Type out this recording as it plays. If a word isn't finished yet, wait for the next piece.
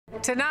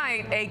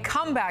Tonight, a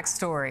comeback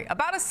story.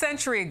 About a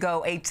century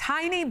ago, a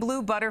tiny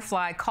blue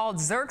butterfly called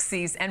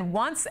Xerces and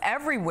once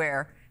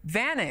everywhere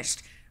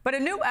vanished. But a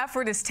new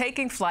effort is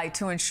taking flight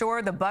to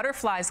ensure the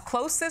butterfly's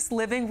closest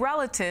living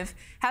relative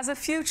has a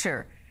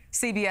future.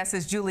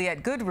 CBS's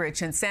Juliette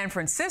Goodrich in San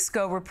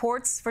Francisco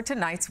reports for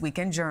tonight's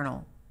Weekend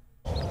Journal.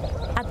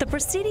 At the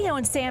Presidio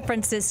in San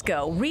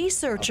Francisco,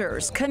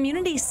 researchers,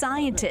 community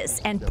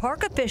scientists, and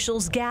park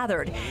officials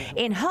gathered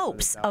in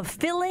hopes of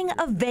filling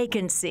a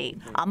vacancy.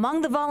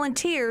 Among the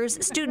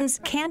volunteers, students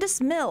Candace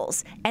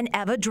Mills and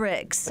Eva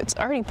Driggs. It's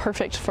already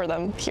perfect for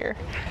them here.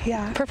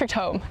 Yeah. Perfect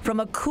home.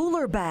 From a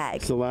cooler bag,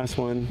 it's the last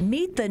one.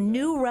 Meet the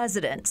new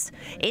residents.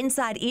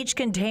 Inside each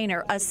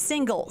container, a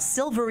single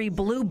silvery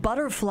blue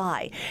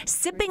butterfly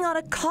sipping on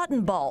a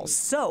cotton ball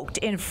soaked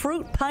in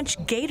fruit punch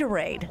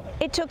Gatorade.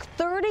 It took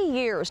 30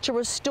 years to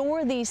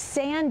restore these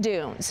sand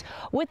dunes.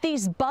 With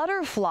these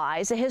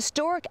butterflies, a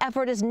historic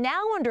effort is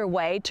now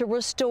underway to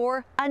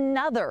restore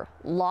another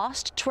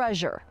lost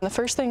treasure. The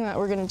first thing that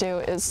we're going to do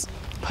is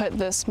put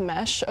this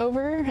mesh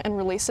over and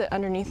release it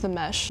underneath the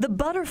mesh. The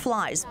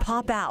butterflies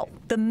pop out,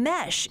 the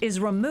mesh is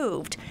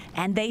removed,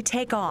 and they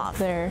take off.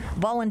 There.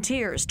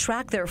 Volunteers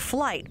track their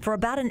flight for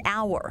about an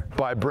hour.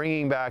 By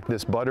bringing back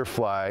this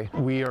butterfly,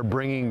 we are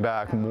bringing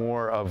back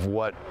more of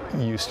what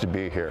used to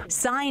be here.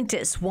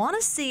 Scientists want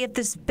to see if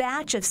this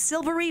batch of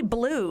silvery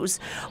blues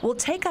will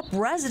take up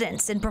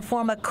residence and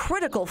perform a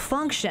critical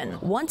function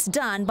once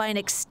done by an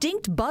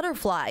extinct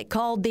butterfly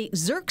called the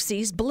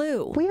Xerces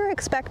blue. We are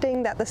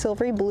expecting that the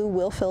silvery blue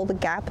will fill the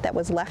gap that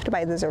was left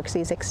by the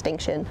Xerces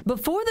extinction.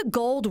 Before the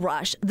gold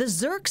rush, the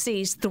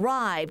Xerces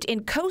thrived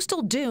in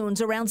coastal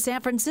dunes around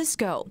San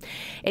Francisco.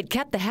 It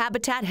kept the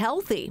habitat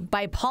healthy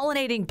by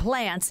pollinating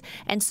plants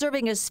and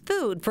serving as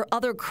food for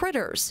other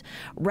critters.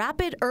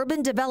 Rapid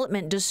urban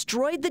development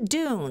destroyed the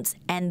dunes,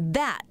 and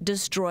that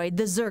destroyed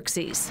the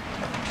Xerces.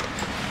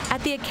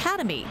 At the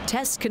Academy,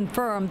 tests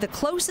confirmed the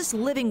closest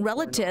living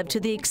relative to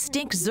the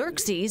extinct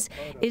Xerces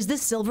is the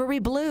silvery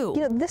blue.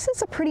 You know, this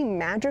is a pretty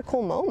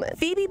magical moment.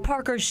 Phoebe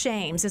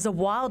Parker-Shames is a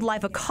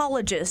wildlife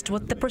ecologist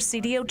with the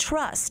Presidio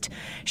Trust.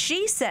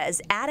 She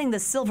says adding the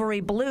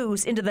silvery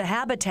blues into the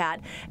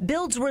habitat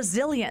builds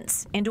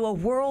resilience into a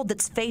world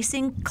that's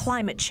facing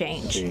climate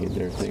change.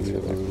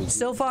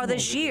 So far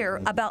this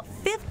year, about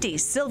 50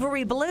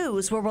 silvery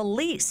blues were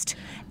released.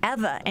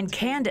 Eva and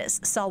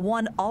Candace saw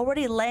one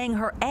already laying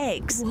her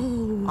eggs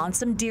on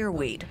some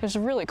deerweed. It was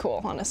really cool,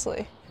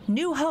 honestly.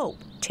 New hope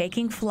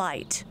taking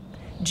flight.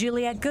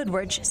 Juliette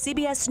Goodrich,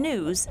 CBS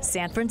News,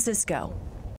 San Francisco.